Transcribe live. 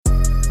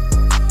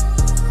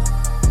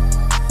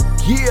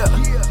Yeah.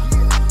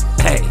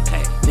 Hey,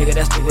 nigga,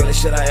 that's the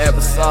realest shit I ever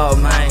saw,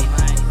 man.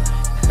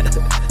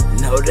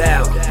 No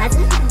doubt.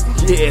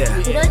 Yeah.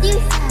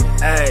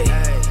 Hey,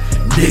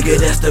 nigga,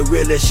 that's the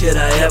realest shit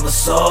I ever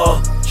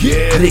saw.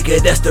 Yeah.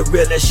 Nigga, that's the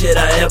realest shit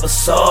I ever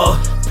saw.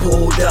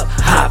 Pulled up,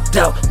 hopped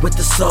out with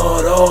the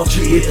sword off.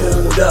 Yeah.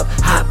 Pulled up,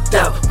 hopped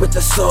out with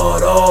the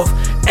sword off.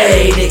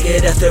 Hey,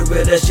 nigga, that's the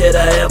realest shit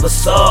I ever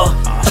saw.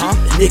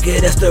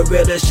 Nigga, that's the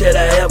realest shit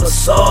I ever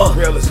saw.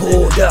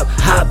 Pulled up,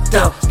 hopped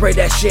out, spray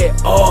that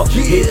shit off.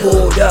 He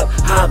pulled up,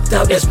 hopped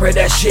out, and spray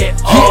that shit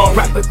off.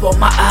 Right before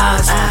my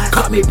eyes,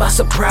 caught me by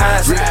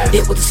surprise.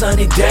 It was a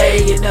sunny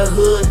day in the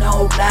hood,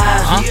 no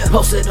lies.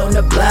 Posted on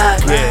the block,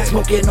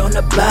 smoking on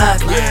the block.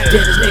 Then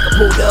this nigga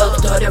pulled up,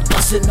 started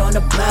busting on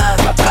the block.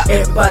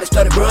 Everybody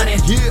started running,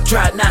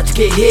 tried not to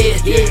get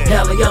hit.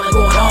 Hella yelling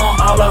going on,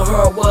 all I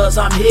heard was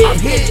I'm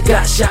hit.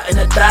 Got shot in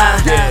the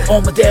thigh,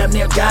 almost damn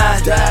near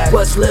died.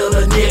 Was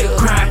little nigga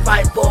crying,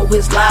 fight for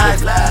his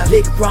life.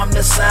 Nigga from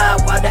the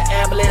side while the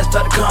ambulance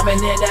started coming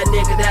in. That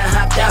nigga that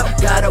hopped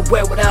out got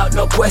away without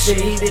no question.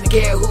 He didn't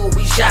care who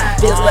we shot.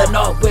 Just letting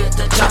off with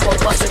the chopper,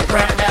 busting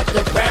round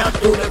after round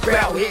through the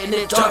crowd, hitting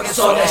the target.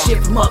 Saw that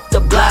shit from up the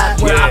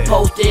block where I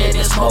posted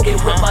and smoking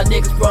with my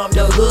niggas from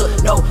the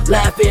hood. No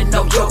laughing,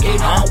 no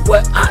joking on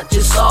what I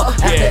just saw.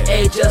 At the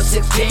age of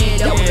 16,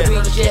 that was the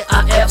realest shit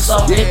I ever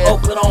saw in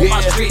Oakland on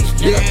my streets.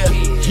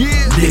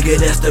 Nigga,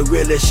 that's the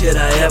realest shit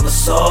I ever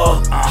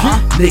saw.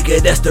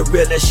 Nigga, that's the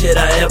realest shit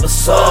I ever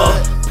saw.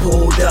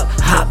 Pulled up,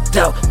 hopped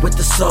out with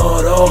the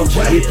sword off.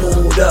 He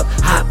pulled up,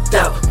 hopped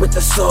out with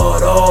the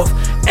sword off.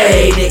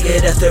 Hey,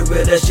 nigga, that's the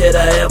realest shit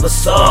I ever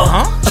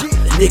saw.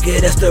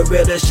 Nigga, that's the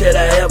realest shit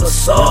I ever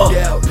saw.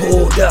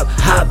 Pulled up,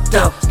 hopped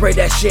out, spray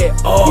that shit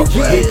off.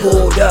 He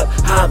pulled up,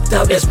 hopped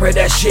out, and spray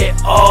that shit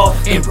off.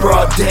 In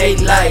broad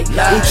daylight, he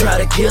try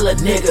to kill a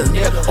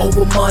nigga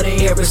over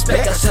money and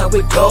respect, that's how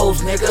it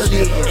goes, nigga.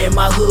 In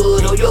my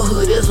hood, or your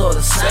hood is all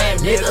the same,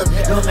 nigga.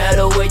 No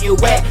matter where you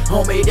at,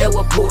 homie, that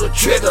will pull the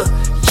trigger.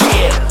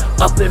 Yeah,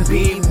 up and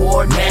be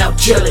more now,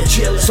 chillin'.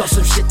 Saw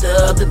some shit the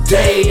other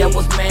day that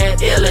was mad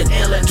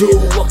illin'.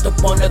 Dude walked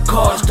up on the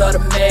car, started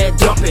mad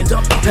dumping.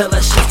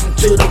 Hella shit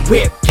to the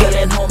whip,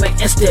 killin' homie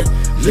instant.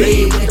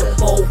 Leave with the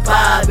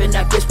 4-5 and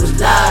that bitch was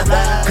live.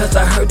 Cause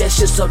I heard that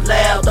shit so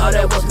loud, thought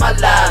that was my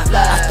life.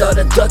 I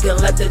started ducking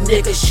like the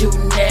nigga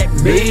shooting at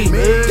me.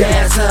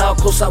 That's how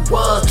close I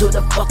was to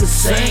the fucking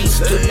scene.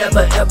 To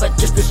never ever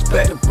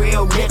disrespect a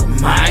real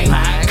nigga,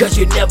 man. Cause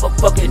you never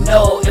fucking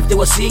know if they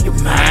will see you,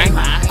 man.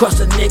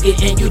 Cross a nigga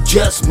and you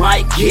just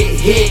might get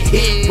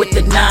hit with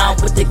the 9,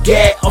 with the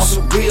gat on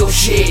some real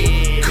shit.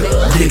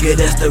 Nigga,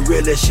 that's the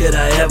realest shit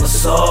I ever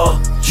saw.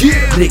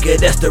 Nigga,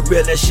 that's the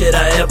realest shit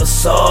I ever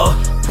saw.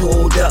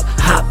 Pulled up,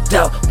 hopped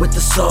out with the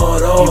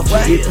sword off.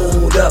 He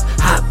pulled up,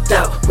 hopped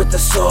out with the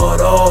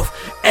sword off.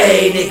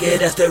 Hey, nigga,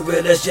 that's the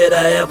realest shit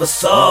I ever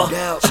saw.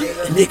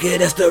 Nigga,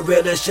 that's the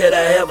realest shit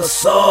I ever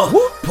saw.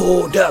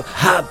 Pulled up,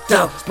 hopped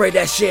out, spray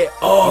that shit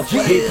off.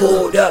 He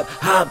pulled up,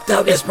 hopped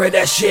out, and spray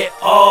that shit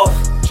off.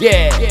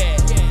 Yeah,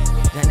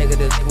 that nigga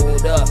just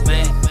pulled up,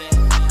 man.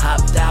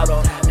 Hopped out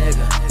on that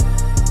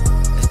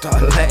nigga and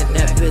started letting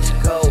that bitch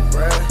go,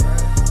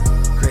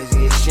 bruh.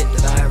 Craziest shit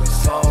that I ever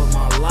saw in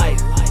my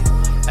life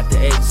at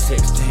the age of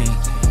 16.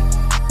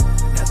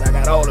 As I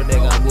got older,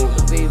 nigga, I moved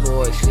to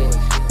B-boy shit.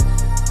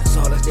 I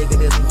saw this nigga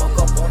this